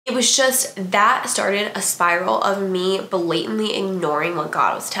It was just that started a spiral of me blatantly ignoring what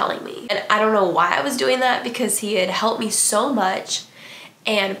God was telling me. And I don't know why I was doing that, because he had helped me so much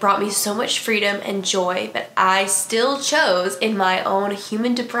and brought me so much freedom and joy, but I still chose in my own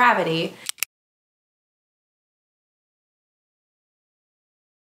human depravity.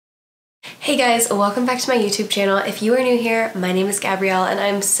 Hey guys, welcome back to my YouTube channel. If you are new here, my name is Gabrielle and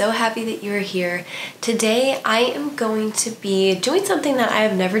I'm so happy that you are here. Today I am going to be doing something that I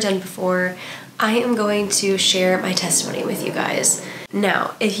have never done before. I am going to share my testimony with you guys.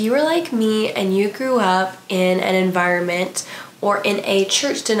 Now, if you are like me and you grew up in an environment or in a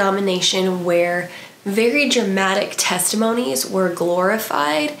church denomination where very dramatic testimonies were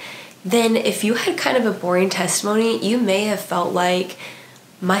glorified, then if you had kind of a boring testimony, you may have felt like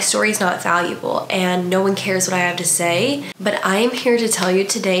my story's not valuable and no one cares what I have to say. But I am here to tell you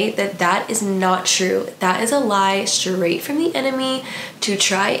today that that is not true. That is a lie straight from the enemy to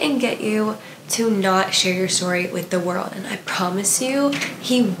try and get you to not share your story with the world. And I promise you,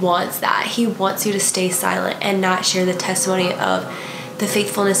 he wants that. He wants you to stay silent and not share the testimony of the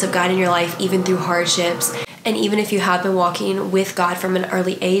faithfulness of God in your life, even through hardships. And even if you have been walking with God from an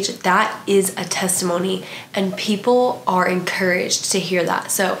early age, that is a testimony and people are encouraged to hear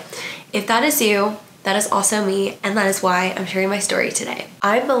that. So if that is you, that is also me, and that is why I'm sharing my story today.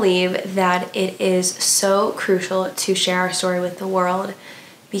 I believe that it is so crucial to share our story with the world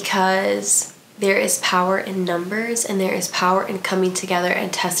because there is power in numbers and there is power in coming together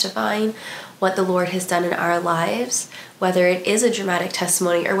and testifying what the Lord has done in our lives, whether it is a dramatic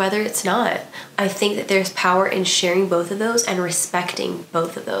testimony or whether it's not. I think that there's power in sharing both of those and respecting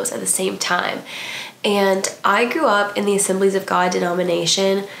both of those at the same time. And I grew up in the Assemblies of God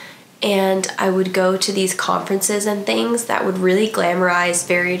denomination, and I would go to these conferences and things that would really glamorize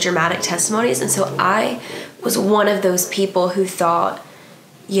very dramatic testimonies. And so I was one of those people who thought,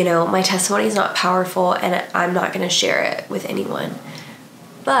 you know, my testimony is not powerful and I'm not going to share it with anyone.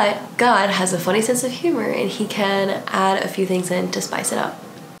 But God has a funny sense of humor and he can add a few things in to spice it up.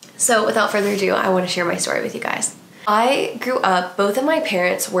 So without further ado, I want to share my story with you guys. I grew up, both of my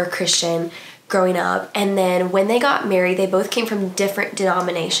parents were Christian growing up, and then when they got married, they both came from different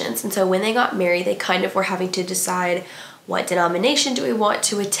denominations. And so when they got married, they kind of were having to decide, what denomination do we want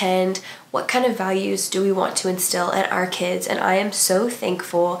to attend? What kind of values do we want to instill in our kids? And I am so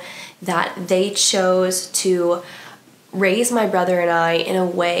thankful that they chose to raise my brother and I in a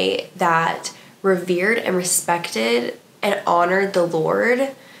way that revered and respected and honored the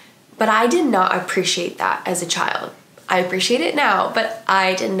Lord. But I did not appreciate that as a child. I appreciate it now, but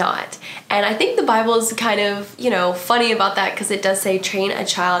I did not. And I think the Bible is kind of, funny about that, because it does say, train a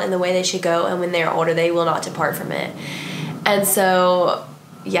child in the way they should go, and when they are older, they will not depart from it. And so,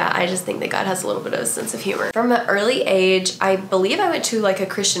 yeah, I just think that God has a little bit of a sense of humor. From an early age, I believe I went to like a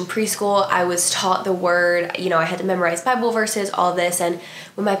Christian preschool. I was taught the word, I had to memorize Bible verses, all this. And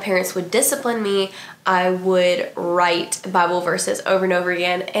when my parents would discipline me, I would write Bible verses over and over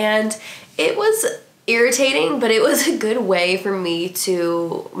again. And it was irritating, but it was a good way for me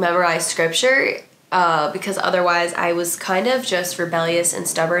to memorize scripture because otherwise I was kind of just rebellious and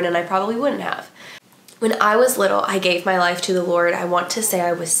stubborn and I probably wouldn't have. When I was little, I gave my life to the Lord. I want to say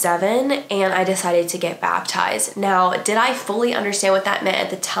I was 7, and I decided to get baptized. Now, did I fully understand what that meant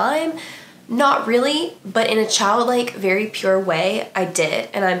at the time? Not really, but in a childlike, very pure way, I did,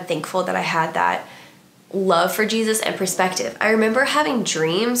 and I'm thankful that I had that love for Jesus and perspective. I remember having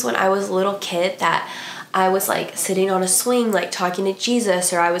dreams when I was a little kid that I was like sitting on a swing, like talking to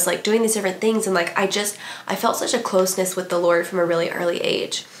Jesus, or I was like doing these different things, and like I felt such a closeness with the Lord from a really early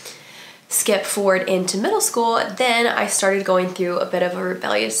age. Skip forward into middle school, then I started going through a bit of a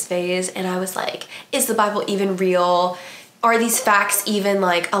rebellious phase, and I was like, is the Bible even real? Are these facts even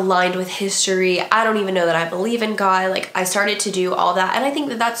like aligned with history? I don't even know that I believe in God. Like, I started to do all that, and I think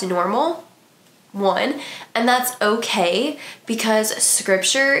that that's normal, one, and that's okay because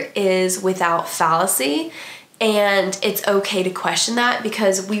scripture is without fallacy, and it's okay to question that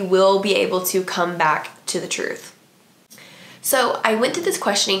because we will be able to come back to the truth. So I went through this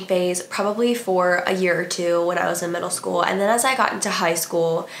questioning phase probably for a year or two when I was in middle school. And then as I got into high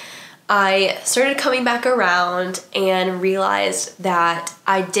school, I started coming back around and realized that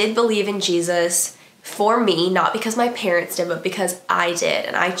I did believe in Jesus for me, not because my parents did, but because I did.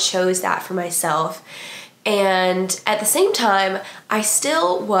 And I chose that for myself. And at the same time, I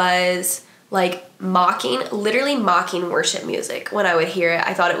still was like literally mocking worship music when I would hear it.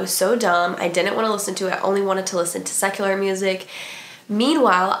 I thought it was so dumb. I didn't want to listen to it. I only wanted to listen to secular music.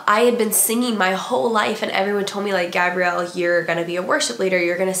 Meanwhile, I had been singing my whole life and everyone told me like, Gabrielle, you're going to be a worship leader.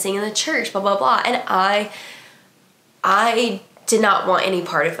 You're going to sing in the church, blah, blah, blah. And I did not want any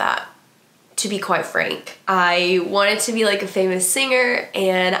part of that, to be quite frank. I wanted to be like a famous singer,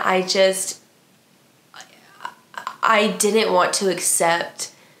 and I didn't want to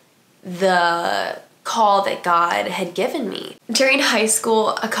accept the call that God had given me. During high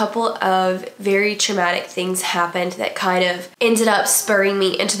school, a couple of very traumatic things happened that kind of ended up spurring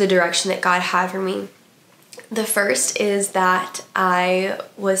me into the direction that God had for me. The first is that I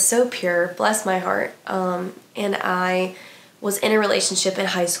was so pure, bless my heart, and I was in a relationship in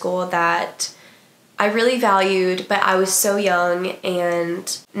high school that I really valued, but I was so young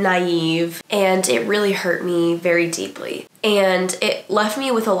and naive, and it really hurt me very deeply. And it left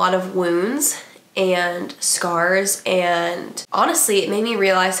me with a lot of wounds and scars, and honestly, it made me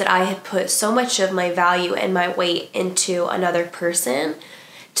realize that I had put so much of my value and my weight into another person,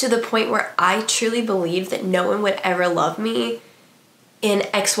 to the point where I truly believed that no one would ever love me in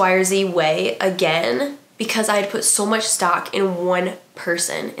X, Y, or Z way again, because I had put so much stock in one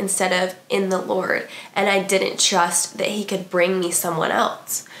person instead of in the Lord, and I didn't trust that He could bring me someone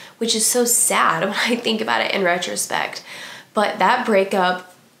else, which is so sad when I think about it in retrospect. But that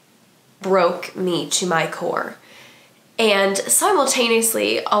breakup broke me to my core. And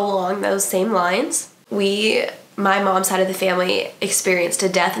simultaneously, along those same lines, my mom's side of the family experienced a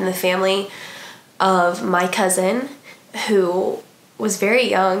death in the family of my cousin, who was very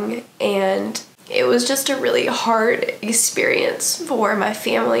young, and it was just a really hard experience for my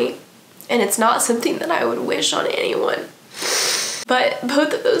family, and it's not something that I would wish on anyone. But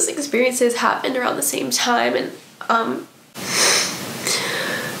both of those experiences happened around the same time, and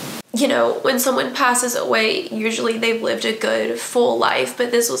when someone passes away, usually they've lived a good, full life,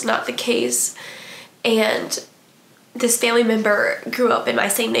 but this was not the case. And this family member grew up in my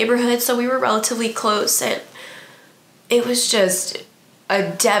same neighborhood, so we were relatively close, and it was just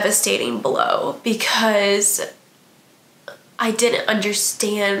a devastating blow because I didn't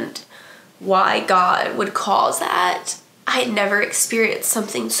understand why God would cause that. I had never experienced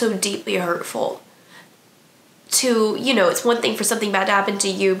something so deeply hurtful. It's one thing for something bad to happen to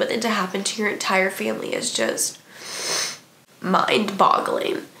you, but then to happen to your entire family is just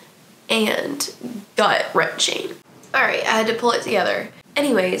mind-boggling and gut-wrenching. Alright, I had to pull it together.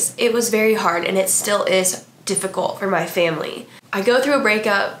 Anyways, it was very hard, and it still is difficult for my family. I go through a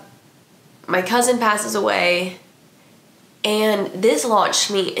breakup, my cousin passes away, and this launched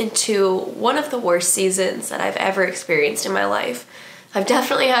me into one of the worst seasons that I've ever experienced in my life. I've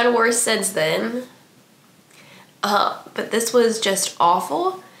definitely had worse since then, but this was just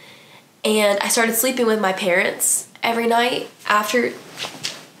awful. And I started sleeping with my parents every night after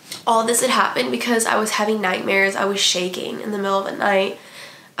all this had happened because I was having nightmares. I was shaking in the middle of the night.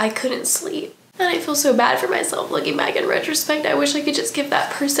 I couldn't sleep. And I feel so bad for myself looking back in retrospect. I wish I could just give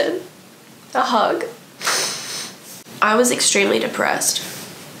that person a hug. I was extremely depressed,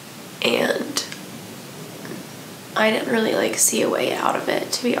 and I didn't really see a way out of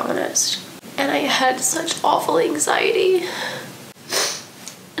it, to be honest. And I had such awful anxiety,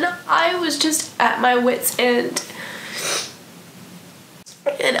 and I was just at my wit's end,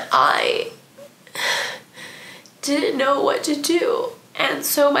 and I didn't know what to do. And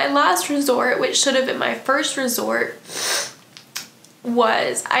so my last resort, which should have been my first resort,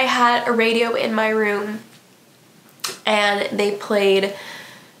 was I had a radio in my room, and they played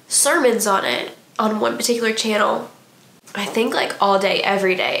sermons on it on one particular channel, I think all day,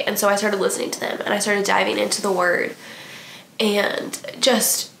 every day. And so I started listening to them, and I started diving into the Word and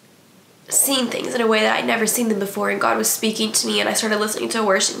just seeing things in a way that I'd never seen them before, and God was speaking to me, and I started listening to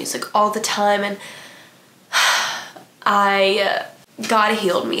worship music all the time, and God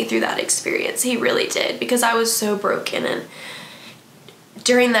healed me through that experience. He really did, because I was so broken. And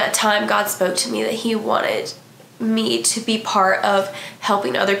during that time, God spoke to me that He wanted me to be part of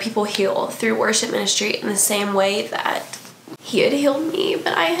helping other people heal through worship ministry in the same way that He had healed me.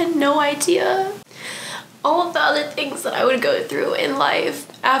 But I had no idea all of the other things that I would go through in life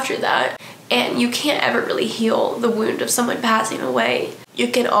after that. And you can't ever really heal the wound of someone passing away. You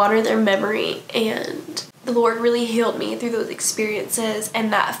can honor their memory, and the Lord really healed me through those experiences.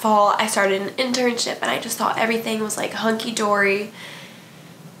 And that fall, I started an internship, and I just thought everything was hunky-dory,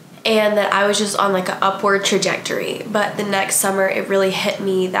 and that I was just on an upward trajectory. But the next summer, it really hit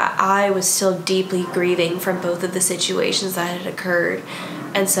me that I was still deeply grieving from both of the situations that had occurred.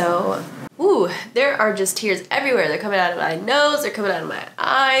 And so, there are just tears everywhere. They're coming out of my nose, they're coming out of my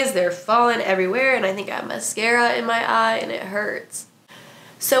eyes, they're falling everywhere, and I think I have mascara in my eye, and it hurts.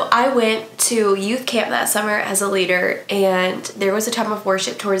 So I went to youth camp that summer as a leader, and there was a time of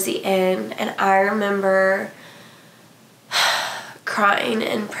worship towards the end, and I remember crying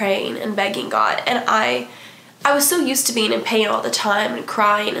and praying and begging God. And I I was so used to being in pain all the time and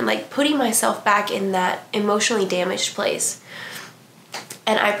crying and like putting myself back in that emotionally damaged place.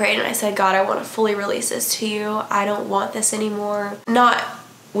 And I prayed and I said, God, I want to fully release this to you. I don't want this anymore. Not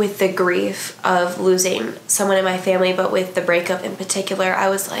with the grief of losing someone in my family, but with the breakup in particular. I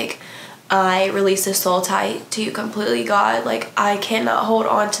was like, I release this soul tie to you completely, God. Like, I cannot hold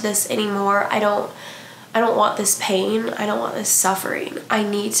on to this anymore. I don't want this pain. I don't want this suffering. I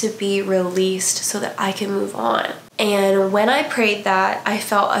need to be released so that I can move on. And when I prayed that, I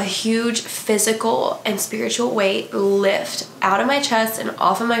felt a huge physical and spiritual weight lift out of my chest and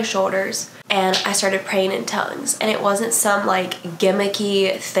off of my shoulders. And I started praying in tongues. And it wasn't some like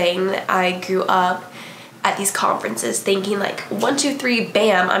gimmicky thing that I grew up at these conferences thinking like 1, 2, 3,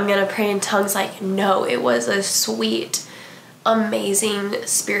 bam, I'm gonna pray in tongues. Like, no, it was a sweet, amazing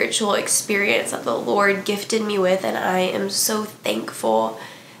spiritual experience that the Lord gifted me with, and I am so thankful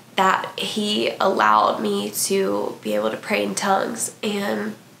that He allowed me to be able to pray in tongues.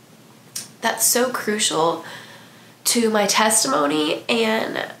 And that's so crucial to my testimony.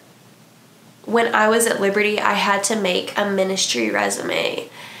 And when I was at Liberty, I had to make a ministry resume,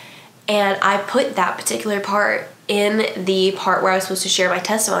 and I put that particular part in the part where I was supposed to share my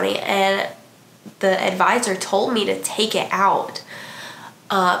testimony, and the advisor told me to take it out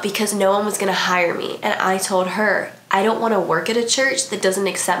because no one was going to hire me. And I told her, I don't want to work at a church that doesn't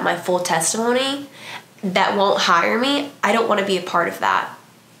accept my full testimony, that won't hire me. I don't want to be a part of that.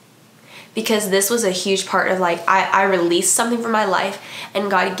 Because this was a huge part of like, I released something from my life and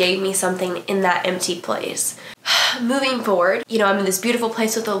God gave me something in that empty place. Moving forward, I'm in this beautiful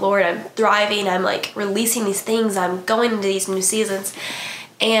place with the Lord. I'm thriving. I'm like releasing these things. I'm going into these new seasons.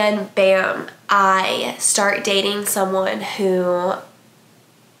 And bam, I start dating someone who,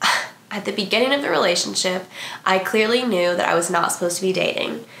 at the beginning of the relationship, I clearly knew that I was not supposed to be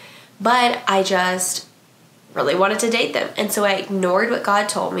dating. But I just really wanted to date them. And so I ignored what God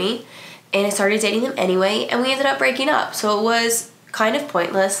told me, and I started dating them anyway, and we ended up breaking up. So it was kind of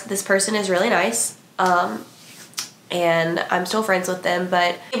pointless. This person is really nice, and I'm still friends with them,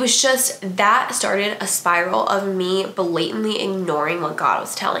 but it was just that started a spiral of me blatantly ignoring what God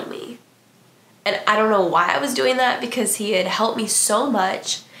was telling me. And I don't know why I was doing that, because He had helped me so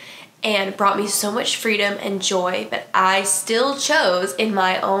much and brought me so much freedom and joy, but I still chose in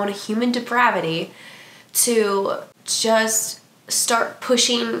my own human depravity to just start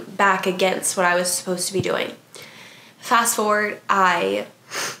pushing back against what I was supposed to be doing. Fast forward, I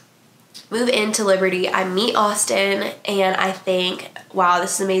move into Liberty, I meet Austin, and I think, wow,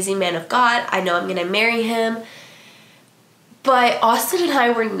 this is an amazing man of God. I know I'm going to marry him. But Austin and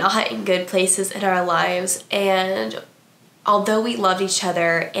I were not in good places in our lives, and although we loved each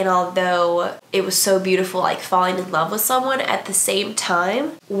other, and although it was so beautiful, like falling in love with someone, at the same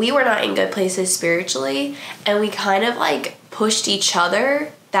time, we were not in good places spiritually, and we kind of like pushed each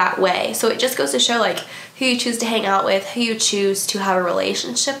other that way. So it just goes to show like who you choose to hang out with, who you choose to have a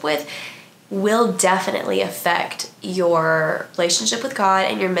relationship with, will definitely affect your relationship with God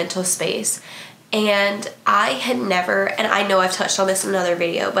and your mental space. And I had never, and I know I've touched on this in another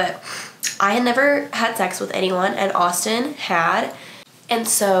video, but I had never had sex with anyone, and Austin had. And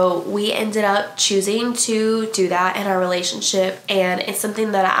so we ended up choosing to do that in our relationship, and it's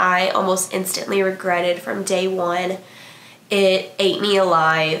something that I almost instantly regretted from day one. It ate me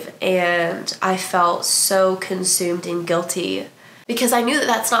alive, and I felt so consumed and guilty because I knew that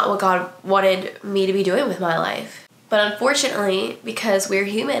that's not what God wanted me to be doing with my life. But unfortunately, because we're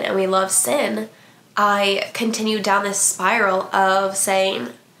human and we love sin, I continued down this spiral of saying,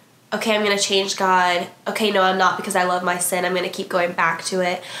 okay, I'm going to change God. Okay, no, I'm not, because I love my sin. I'm going to keep going back to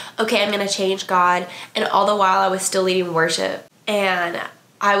it. Okay, I'm going to change God. And all the while I was still leading worship. And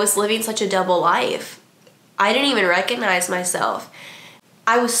I was living such a double life. I didn't even recognize myself.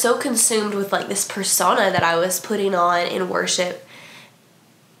 I was so consumed with like this persona that I was putting on in worship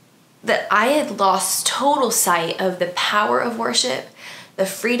that I had lost total sight of the power of worship, the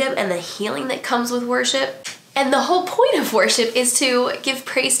freedom and the healing that comes with worship. And the whole point of worship is to give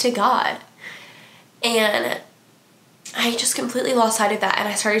praise to God. And I just completely lost sight of that. And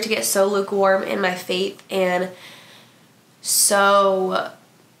I started to get so lukewarm in my faith. And so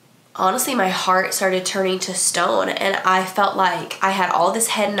honestly, my heart started turning to stone. And I felt like I had all this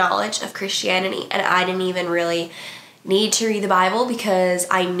head knowledge of Christianity, and I didn't even really need to read the Bible, because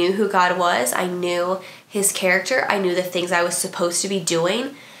I knew who God was. I knew His character. I knew the things I was supposed to be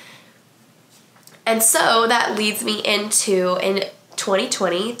doing. And so that leads me into, in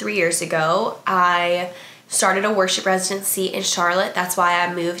 2020, 3 years ago, I started a worship residency in Charlotte. That's why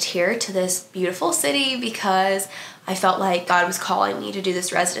I moved here to this beautiful city, because I felt like God was calling me to do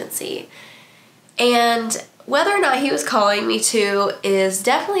this residency. And Whether or not he was calling me to is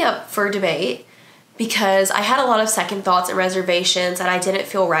definitely up for debate, because I had a lot of second thoughts and reservations, and I didn't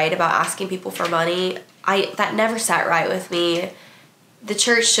feel right about asking people for money. That never sat right with me. The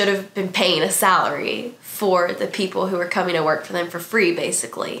church should have been paying a salary for the people who were coming to work for them for free,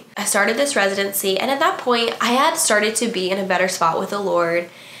 basically. I started this residency, and at that point, I had started to be in a better spot with the Lord,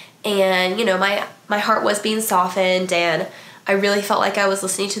 and, you know, my heart was being softened, and I really felt like I was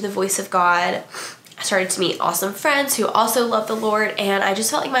listening to the voice of God. I started to meet awesome friends who also loved the Lord, and I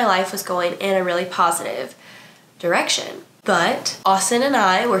just felt like my life was going in a really positive direction. But Austin and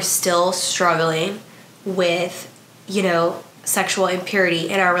I were still struggling with, you know, sexual impurity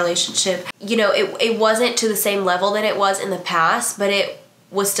in our relationship. You know, it wasn't to the same level that it was in the past, but it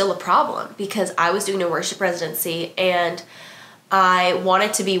was still a problem because I was doing a worship residency and I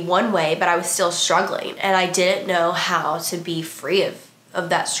wanted to be one way, but I was still struggling, and I didn't know how to be free of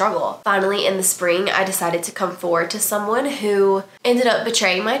that struggle. Finally, in the spring, I decided to come forward to someone who ended up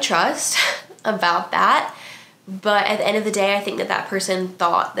betraying my trust about that. But at the end of the day, I think that person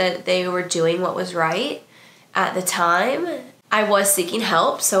thought that they were doing what was right at the time. I was seeking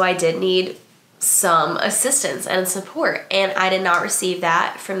help, so I did need some assistance and support, and I did not receive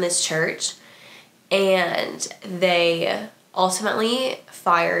that from this church, and they ultimately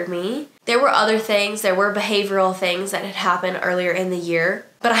fired me. There were other things, there were behavioral things that had happened earlier in the year,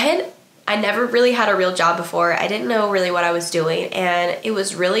 but I never really had a real job before. I didn't know really what I was doing, and it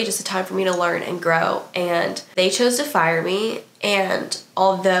was really just a time for me to learn and grow, and they chose to fire me. And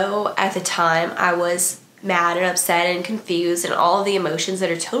although at the time I was mad and upset and confused and all of the emotions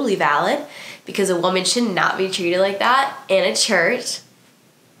that are totally valid, because a woman should not be treated like that in a church,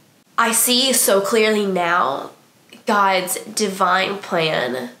 I see so clearly now God's divine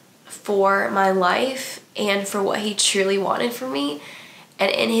plan for my life and for what he truly wanted for me. And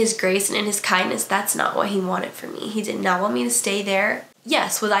in his grace and in his kindness, that's not what he wanted for me. He did not want me to stay there.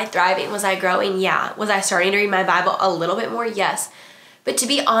 Yes, was I thriving? Was I growing? Yeah. Was I starting to read my Bible a little bit more? Yes. But to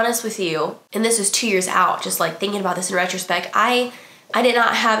be honest with you, and this is 2 years out, just like thinking about this in retrospect, I did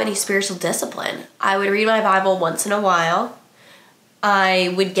not have any spiritual discipline. I would read my Bible once in a while.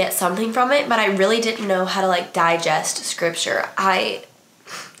 I would get something from it, but I really didn't know how to like digest scripture. I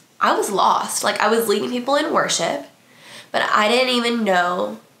was lost. Like, I was leading people in worship, but I didn't even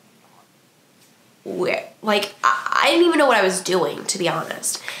know where, like, I didn't even know what I was doing, to be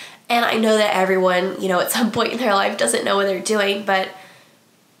honest. And I know that everyone, you know, at some point in their life doesn't know what they're doing, but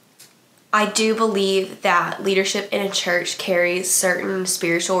I do believe that leadership in a church carries certain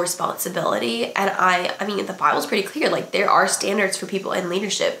spiritual responsibility. And I mean, the Bible's pretty clear. Like, there are standards for people in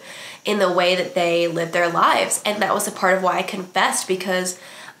leadership in the way that they live their lives. And that was a part of why I confessed, because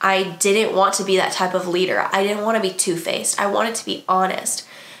I didn't want to be that type of leader. I didn't want to be two-faced. I wanted to be honest.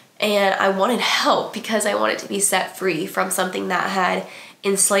 And I wanted help because I wanted to be set free from something that had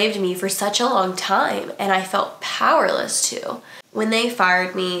enslaved me for such a long time. And I felt powerless to. When they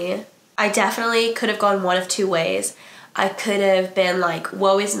fired me, I definitely could have gone one of two ways. I could have been like,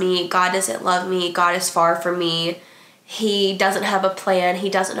 woe is me, God doesn't love me, God is far from me, he doesn't have a plan, he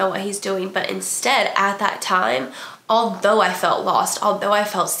doesn't know what he's doing. But instead, at that time, although I felt lost, although I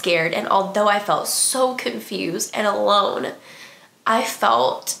felt scared, and although I felt so confused and alone, I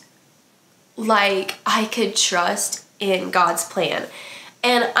felt like I could trust in God's plan.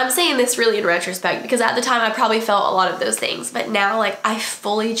 And I'm saying this really in retrospect, because at the time I probably felt a lot of those things. But now, like, I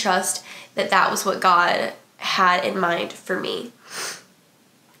fully trust that that was what God had in mind for me.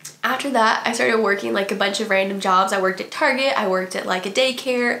 After that, I started working like a bunch of random jobs. I worked at Target, I worked at like a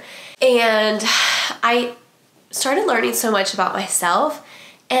daycare, and I started learning so much about myself.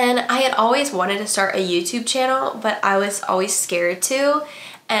 And I had always wanted to start a YouTube channel, but I was always scared to.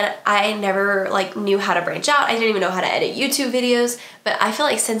 And I never like knew how to branch out. I didn't even know how to edit YouTube videos. But I feel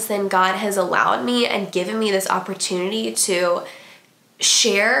like since then, God has allowed me and given me this opportunity to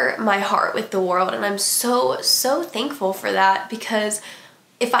share my heart with the world. And I'm so, so thankful for that, because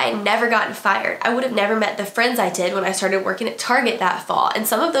if I had never gotten fired, I would have never met the friends I did when I started working at Target that fall. And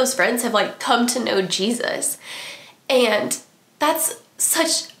some of those friends have like come to know Jesus. And that's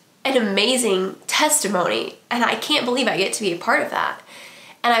such an amazing testimony. And I can't believe I get to be a part of that.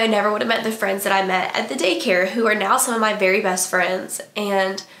 And I never would have met the friends that I met at the daycare, who are now some of my very best friends.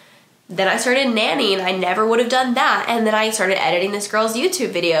 And then I started nannying. I never would have done that. And then I started editing this girl's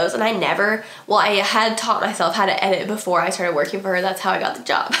YouTube videos. And I had taught myself how to edit before I started working for her. That's how I got the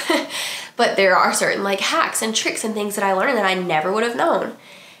job. But there are certain like hacks and tricks and things that I learned that I never would have known.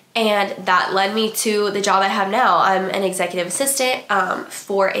 And that led me to the job I have now. I'm an executive assistant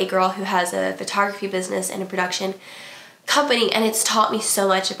for a girl who has a photography business and a production company, and it's taught me so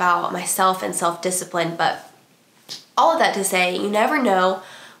much about myself and self-discipline. But All of that to say, you never know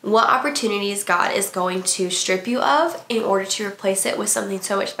what opportunities God is going to strip you of in order to replace it with something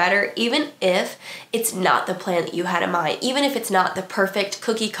so much better, even if it's not the plan that you had in mind, even if it's not the perfect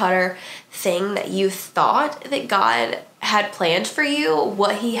cookie cutter thing that you thought that God had planned for you.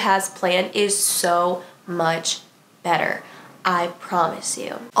 What He has planned is so much better. I promise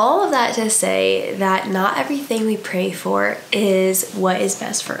you. All of that to say that not everything we pray for is what is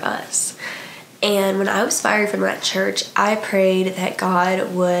best for us. And when I was fired from that church, I prayed that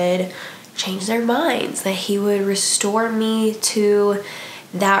God would change their minds, that He would restore me to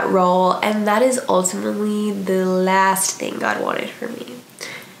that role. And that is ultimately the last thing God wanted for me.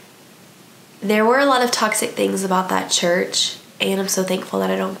 There were a lot of toxic things about that church, and I'm so thankful that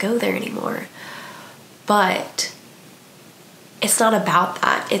I don't go there anymore. But it's not about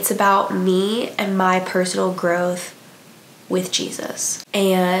that. It's about me and my personal growth with Jesus.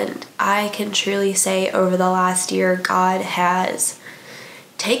 And I can truly say over the last year, God has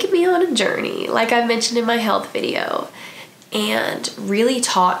taken me on a journey, like I mentioned in my health video, and really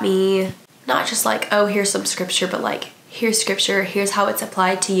taught me not just like, oh, here's some scripture, but like, here's scripture, here's how it's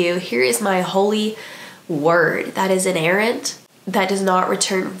applied to you. Here is my holy word that is inerrant, that does not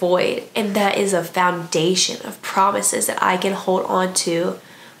return void, and that is a foundation of promises that I can hold on to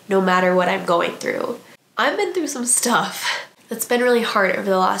no matter what I'm going through. I've been through some stuff that's been really hard over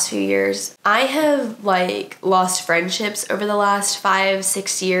the last few years. I have lost friendships over the last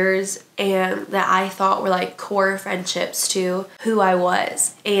 5-6 years, and that I thought were like core friendships to who I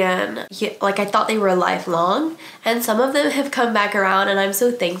was. And I thought they were lifelong, and some of them have come back around, and I'm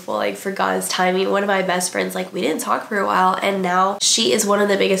so thankful for God's timing. One of my best friends, we didn't talk for a while, and now she is one of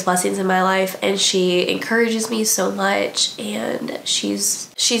the biggest blessings in my life, and she encourages me so much, and she's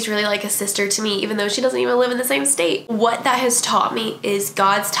really like a sister to me, even though she doesn't even live in the same state. What that has taught me is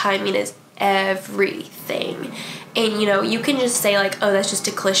God's timing is everything. And you can just say oh, that's just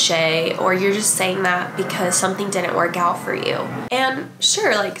a cliche, or you're just saying that because something didn't work out for you. And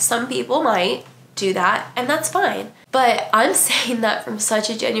sure, some people might do that, and that's fine. But I'm saying that from such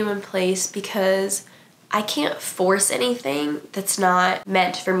a genuine place because I can't force anything that's not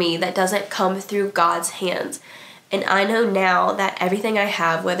meant for me, that doesn't come through God's hands. And I know now that everything I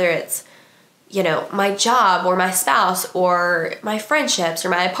have, whether it's my job or my spouse or my friendships or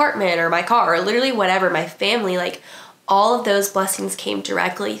my apartment or my car or literally whatever, my family, all of those blessings came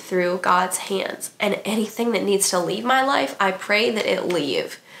directly through God's hands. And anything that needs to leave my life, I pray that it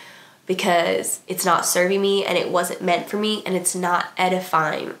leave, because it's not serving me and it wasn't meant for me and it's not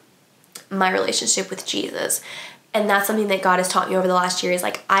edifying my relationship with Jesus. And that's something that God has taught me over the last year is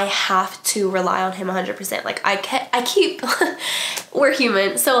I have to rely on Him 100%. I keep, we're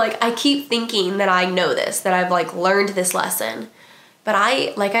human. So I keep thinking that I know this, that I've learned this lesson.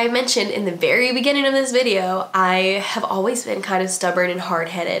 But like I mentioned in the very beginning of this video, I have always been kind of stubborn and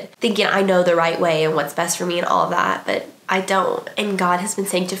hard-headed, thinking I know the right way and what's best for me and all of that, but I don't. And God has been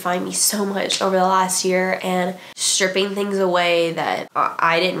sanctifying me so much over the last year and stripping things away that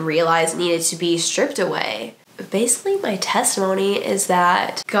I didn't realize needed to be stripped away. Basically, my testimony is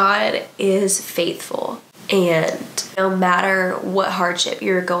that God is faithful, and no matter what hardship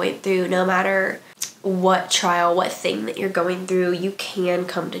you're going through, no matter what trial, what thing that you're going through, you can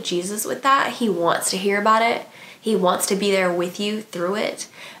come to Jesus with that. He wants to hear about it. He wants to be there with you through it,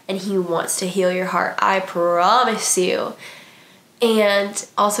 and He wants to heal your heart. I promise you. And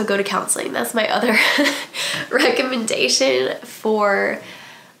also go to counseling. That's my other recommendation for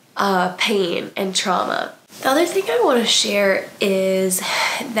pain and trauma. The other thing I want to share is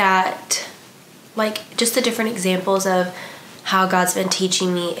that, just the different examples of how God's been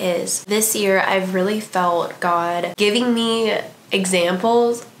teaching me is this year I've really felt God giving me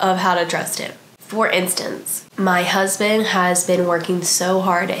examples of how to trust Him. For instance, my husband has been working so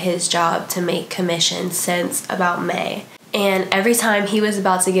hard at his job to make commission since about May. And every time he was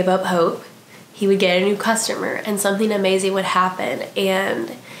about to give up hope, he would get a new customer and something amazing would happen.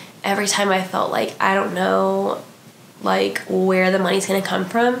 And every time I felt I don't know, where the money's going to come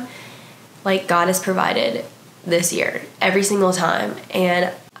from, God has provided this year, every single time.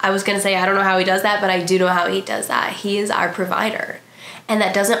 And I was going to say, I don't know how He does that, but I do know how He does that. He is our provider. And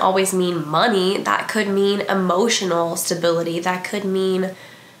that doesn't always mean money. That could mean emotional stability. That could mean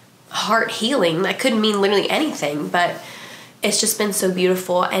heart healing. That could mean literally anything. But it's just been so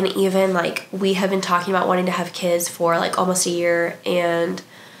beautiful. And even we have been talking about wanting to have kids for almost a year, and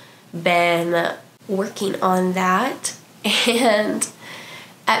been working on that. And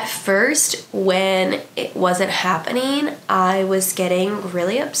at first, when it wasn't happening, I was getting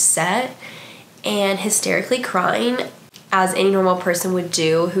really upset and hysterically crying, as any normal person would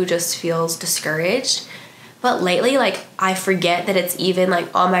do who just feels discouraged. But lately, like, I forget that it's even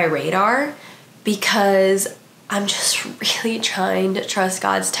like on my radar because I'm just really trying to trust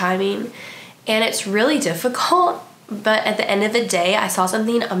God's timing, and it's really difficult. But at the end of the day, I saw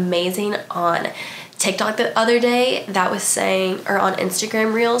something amazing on TikTok the other day that was saying, or on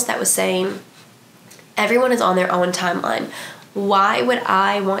Instagram Reels, that was saying, everyone is on their own timeline. Why would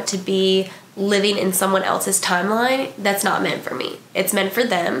I want to be living in someone else's timeline that's not meant for me? It's meant for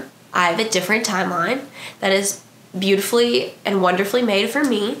them. I have a different timeline that is beautifully and wonderfully made for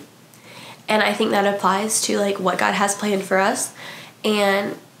me. And I think that applies to like what God has planned for us.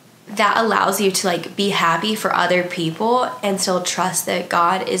 And that allows you to like be happy for other people and still trust that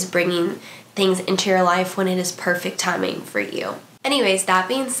God is bringing things into your life when it is perfect timing for you. Anyways, that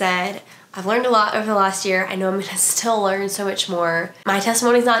being said, I've learned a lot over the last year. I know I'm going to still learn so much more. My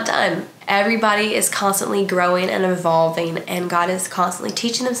testimony's not done. Everybody is constantly growing and evolving, and God is constantly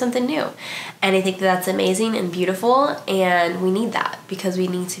teaching them something new. And I think that that's amazing and beautiful, and we need that because we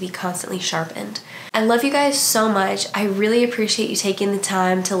need to be constantly sharpened. I love you guys so much. I really appreciate you taking the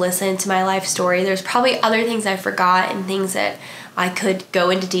time to listen to my life story. There's probably other things I forgot and things that I could go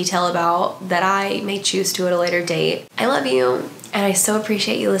into detail about that I may choose to at a later date. I love you, and I so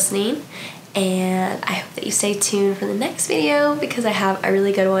appreciate you listening. And I hope that you stay tuned for the next video because I have a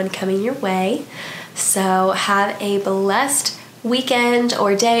really good one coming your way. So have a blessed weekend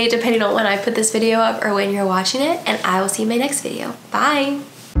or day, depending on when I put this video up or when you're watching it. And I will see you in my next video. Bye.